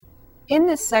In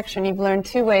this section, you've learned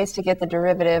two ways to get the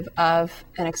derivative of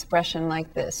an expression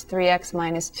like this, 3x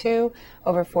minus 2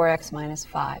 over 4x minus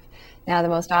 5. Now, the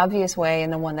most obvious way,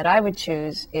 and the one that I would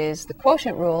choose, is the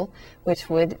quotient rule, which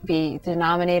would be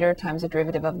denominator times the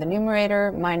derivative of the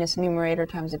numerator minus numerator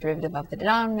times the derivative of the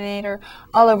denominator,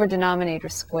 all over denominator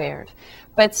squared.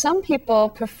 But some people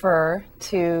prefer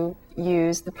to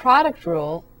use the product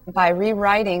rule by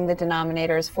rewriting the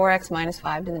denominator as 4x minus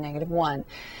 5 to the negative 1.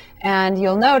 And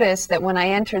you'll notice that when I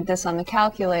entered this on the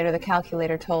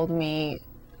calculator told me,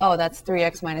 oh, that's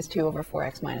 3x minus 2 over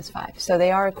 4x minus 5. So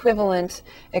they are equivalent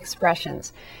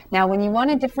expressions. Now, when you want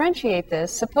to differentiate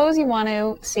this, suppose you want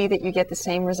to see that you get the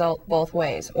same result both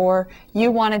ways, or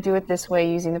you want to do it this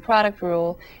way using the product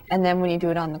rule, and then when you do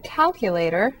it on the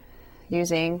calculator,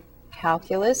 using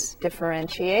calculus,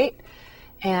 differentiate,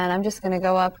 and I'm just going to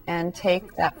go up and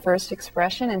take that first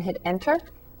expression and hit enter,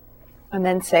 and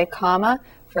then say comma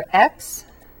for x,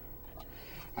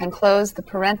 and close the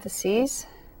parentheses.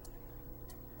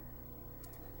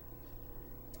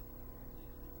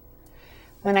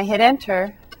 When I hit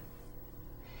enter,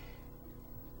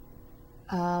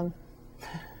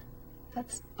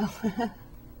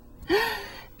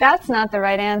 that's not the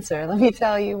right answer. Let me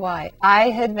tell you why.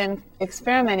 I had been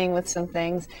experimenting with some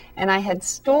things, and I had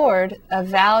stored a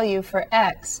value for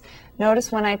x. Notice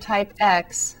when I type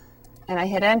x and I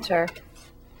hit enter,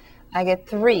 I get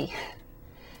 3.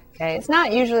 Okay, it's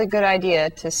not usually a good idea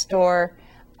to store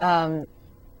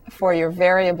for your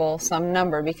variable some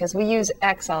number, because we use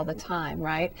x all the time,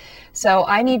 right? So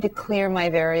I need to clear my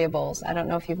variables. I don't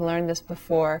know if you've learned this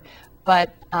before,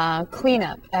 but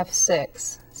cleanup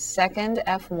F6, second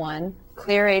F1,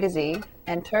 clear A to Z,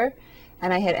 enter,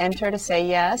 and I hit enter to say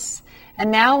yes.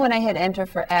 And now when I hit enter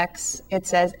for x, it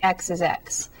says x is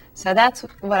x. So that's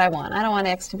what I want. I don't want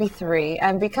x to be 3.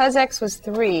 And because x was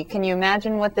 3, can you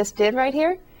imagine what this did right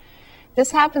here? This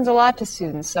happens a lot to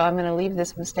students, so I'm going to leave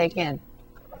this mistake in.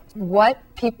 What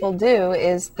people do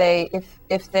is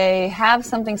if they have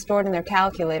something stored in their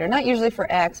calculator, not usually for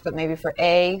x, but maybe for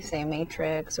a, say a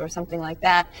matrix or something like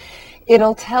that,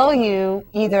 it'll tell you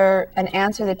either an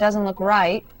answer that doesn't look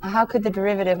right, how could the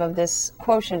derivative of this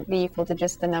quotient be equal to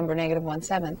just the number negative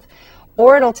 1/7,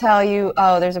 or it'll tell you,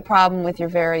 oh, there's a problem with your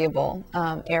variable,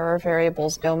 error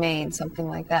variables domain, something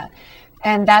like that.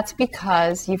 And that's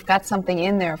because you've got something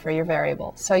in there for your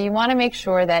variable. So you want to make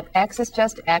sure that x is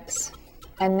just x.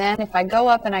 And then if I go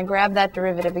up and I grab that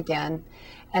derivative again,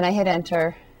 and I hit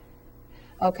enter,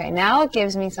 okay, now it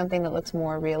gives me something that looks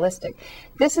more realistic.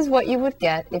 This is what you would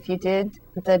get if you did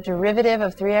the derivative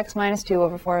of 3x minus 2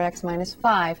 over 4x minus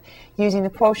 5 using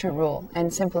the quotient rule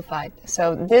and simplified.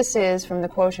 So this is from the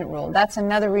quotient rule. That's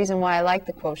another reason why I like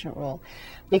the quotient rule,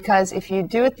 because if you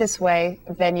do it this way,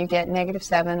 then you get negative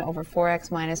 7 over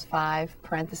 4x minus 5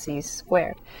 parentheses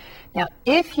squared. Now,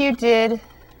 if you did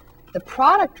the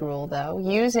product rule, though,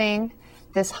 using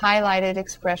this highlighted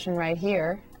expression right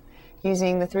here,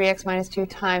 using the 3x minus 2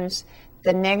 times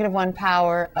the negative 1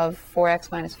 power of 4x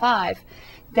minus 5,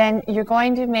 then you're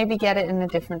going to maybe get it in a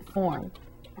different form.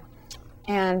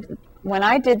 And when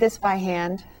I did this by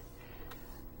hand,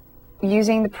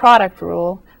 using the product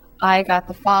rule, I got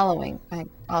the following.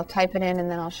 I'll type it in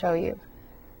and then I'll show you.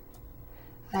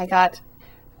 I got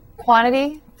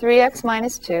quantity 3x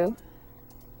minus 2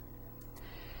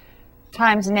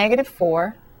 times negative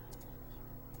 4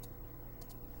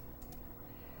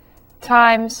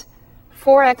 times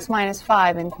 4x minus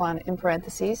 5 in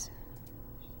parentheses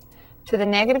to the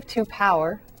negative 2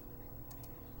 power,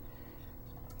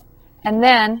 and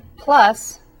then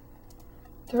plus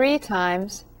 3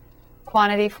 times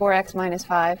quantity 4x minus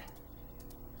 5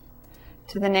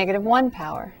 to the negative 1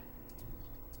 power.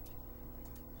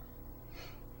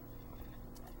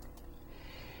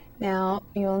 Now,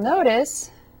 you'll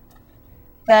notice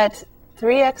that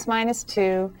 3x minus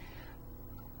 2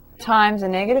 times a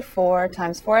negative 4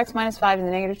 times 4x minus 5 to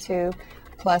the negative 2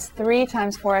 plus 3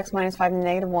 times 4x minus 5 to the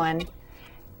negative 1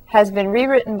 has been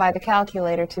rewritten by the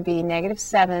calculator to be negative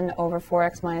 7 over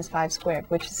 4x minus 5 squared,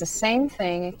 which is the same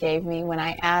thing it gave me when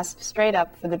I asked straight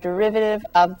up for the derivative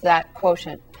of that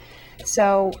quotient.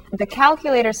 So the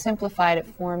calculator simplified it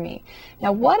for me.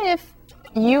 Now, what if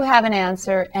you have an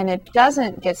answer and it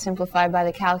doesn't get simplified by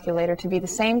the calculator to be the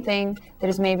same thing that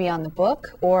is maybe on the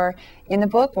book, or in the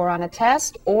book, or on a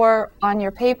test, or on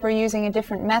your paper using a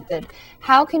different method?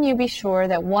 How can you be sure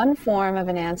that one form of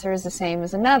an answer is the same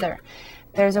as another?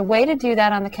 There's a way to do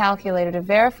that on the calculator to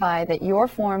verify that your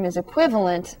form is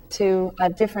equivalent to a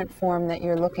different form that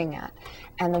you're looking at.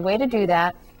 And the way to do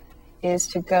that is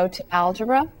to go to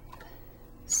Algebra,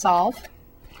 Solve,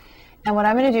 and what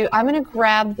I'm going to do, I'm going to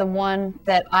grab the one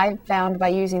that I found by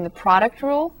using the product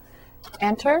rule,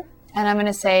 enter, and I'm going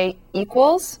to say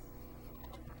equals,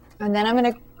 and then I'm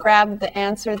going to grab the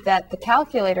answer that the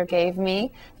calculator gave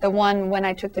me, the one when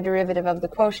I took the derivative of the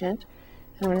quotient,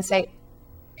 and I'm going to say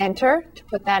enter to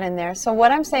put that in there. So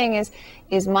what I'm saying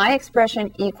is my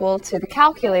expression equal to the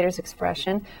calculator's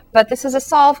expression, but this is a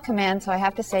solve command, so I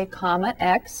have to say comma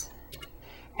x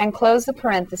and close the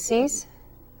parentheses.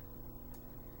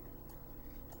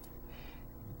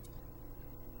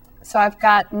 So I've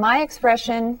got my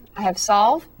expression, I have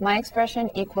solve, my expression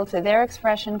equal to their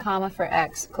expression, comma, for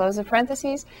x. Close the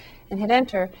parentheses and hit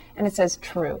enter, and it says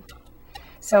true.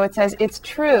 So it says it's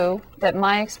true that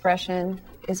my expression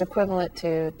is equivalent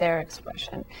to their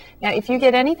expression. Now, if you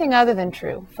get anything other than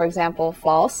true, for example,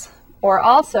 false, or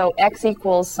also x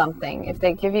equals something, if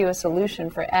they give you a solution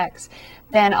for x,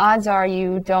 then odds are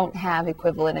you don't have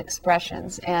equivalent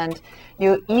expressions. And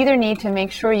you either need to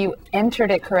make sure you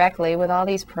entered it correctly with all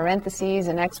these parentheses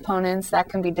and exponents, that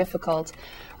can be difficult,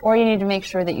 or you need to make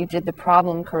sure that you did the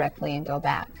problem correctly and go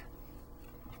back.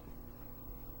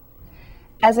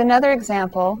 As another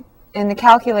example, in the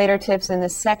calculator tips in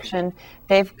this section,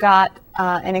 they've got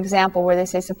an example where they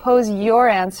say, suppose your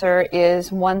answer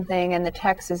is one thing and the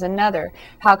text is another.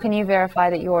 How can you verify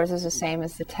that yours is the same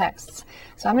as the text's?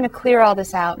 So I'm going to clear all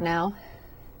this out now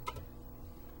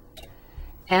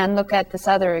and look at this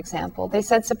other example. They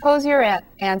said, suppose your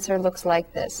answer looks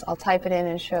like this. I'll type it in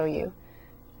and show you.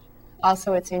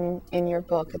 Also, it's in your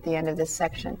book at the end of this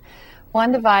section.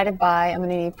 1 divided by, I'm going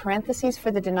to need parentheses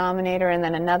for the denominator and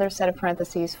then another set of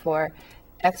parentheses for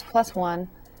x plus 1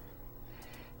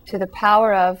 to the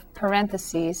power of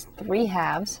parentheses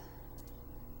 3/2,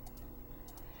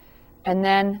 and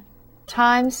then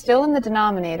times, still in the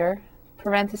denominator,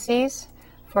 parentheses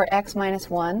for x minus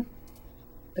 1,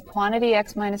 the quantity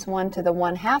x minus 1 to the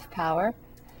 1/2 power.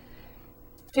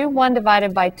 Do 1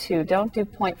 divided by 2. Don't do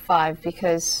 0.5,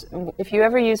 because if you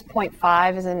ever use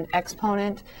 0.5 as an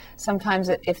exponent, sometimes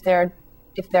if there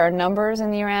are numbers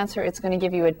in your answer, it's going to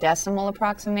give you a decimal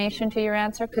approximation to your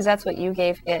answer, because that's what you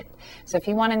gave it. So if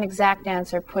you want an exact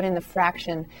answer, put in the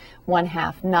fraction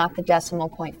 1/2, not the decimal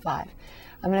 0.5.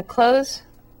 I'm going to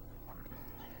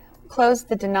close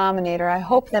the denominator. I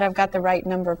hope that I've got the right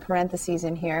number of parentheses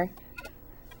in here.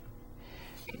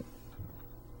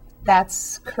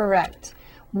 That's correct.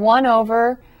 1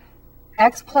 over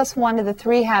x plus 1 to the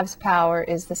 3/2 power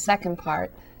is the second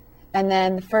part, and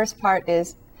then the first part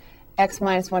is x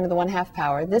minus 1 to the 1/2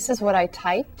 power. This is what I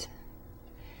typed,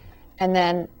 and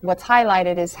then what's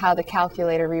highlighted is how the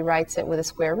calculator rewrites it with a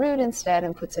square root instead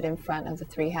and puts it in front of the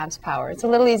 3/2 power. It's a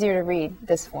little easier to read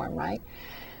this form, right?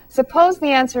 Suppose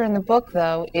the answer in the book,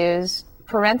 though, is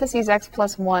parentheses x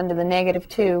plus 1 to the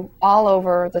 -2 all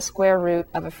over the square root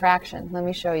of a fraction. Let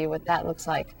me show you what that looks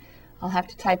like. I'll have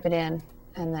to type it in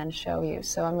and then show you.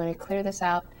 So I'm going to clear this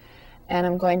out, and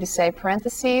I'm going to say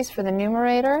parentheses for the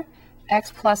numerator,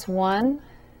 x plus 1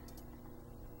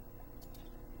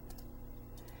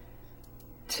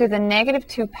 to the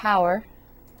 -2 power.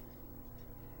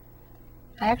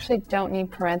 I actually don't need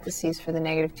parentheses for the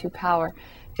 -2 power,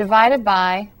 divided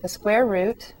by the square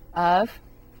root of,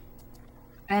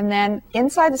 and then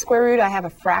inside the square root I have a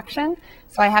fraction,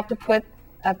 so I have to put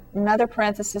another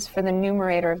parenthesis for the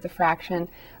numerator of the fraction.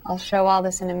 I'll show all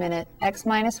this in a minute. X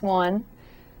minus 1,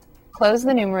 close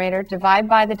the numerator, divide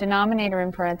by the denominator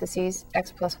in parentheses,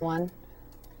 x plus 1.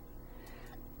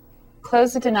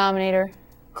 Close the denominator,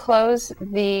 close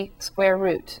the square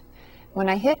root. When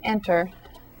I hit enter,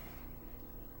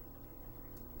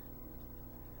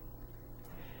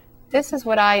 this is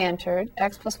what I entered,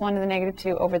 x plus 1 to the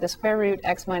 -2 over the square root,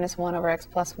 x minus 1 over x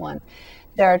plus 1.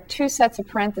 There are two sets of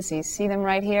parentheses. See them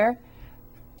right here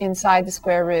inside the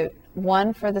square root.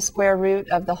 One for the square root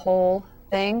of the whole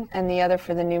thing, and the other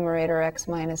for the numerator x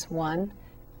minus 1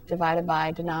 divided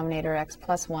by denominator x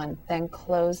plus 1. Then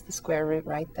close the square root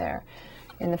right there.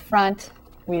 In the front,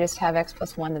 we just have x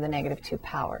plus 1 to the -2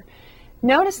 power.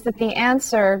 Notice that the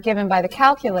answer given by the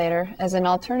calculator as an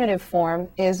alternative form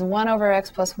is 1 over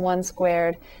x plus 1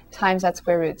 squared times that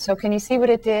square root. So can you see what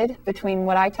it did between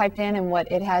what I typed in and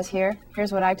what it has here?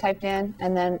 Here's what I typed in,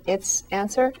 and then its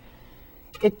answer.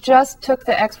 It just took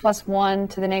the x plus 1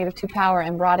 to the -2 power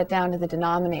and brought it down to the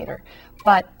denominator.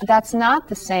 But that's not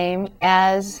the same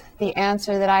as the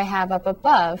answer that I have up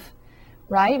above,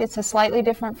 right? It's a slightly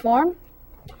different form.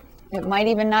 It might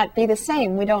even not be the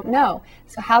same. We don't know.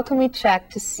 So how can we check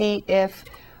to see if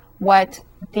what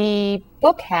the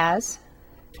book has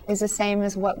is the same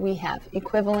as what we have,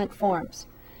 equivalent forms?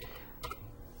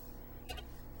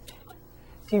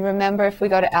 Do you remember if we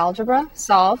go to algebra,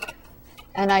 solve,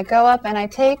 and I go up and I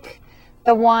take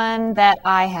the one that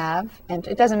I have, and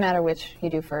it doesn't matter which you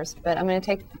do first, but I'm going to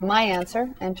take my answer,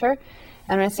 enter, and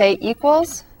I'm going to say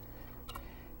equals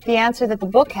the answer that the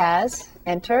book has,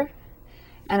 enter,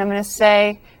 and I'm going to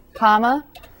say comma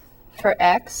for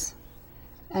x,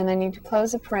 and I need to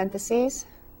close the parentheses.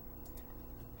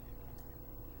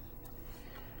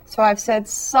 So I've said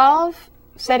solve,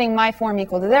 setting my form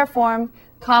equal to their form,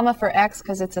 comma for x,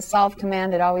 because it's a solve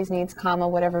command, it always needs comma,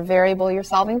 whatever variable you're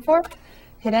solving for.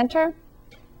 Hit enter.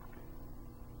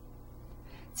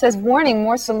 It says, warning,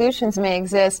 more solutions may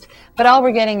exist, but all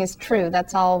we're getting is true.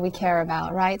 That's all we care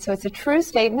about, right? So it's a true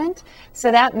statement.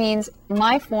 So that means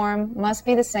my form must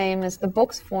be the same as the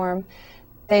book's form.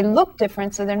 They look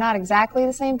different, so they're not exactly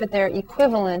the same, but they're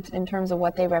equivalent in terms of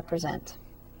what they represent.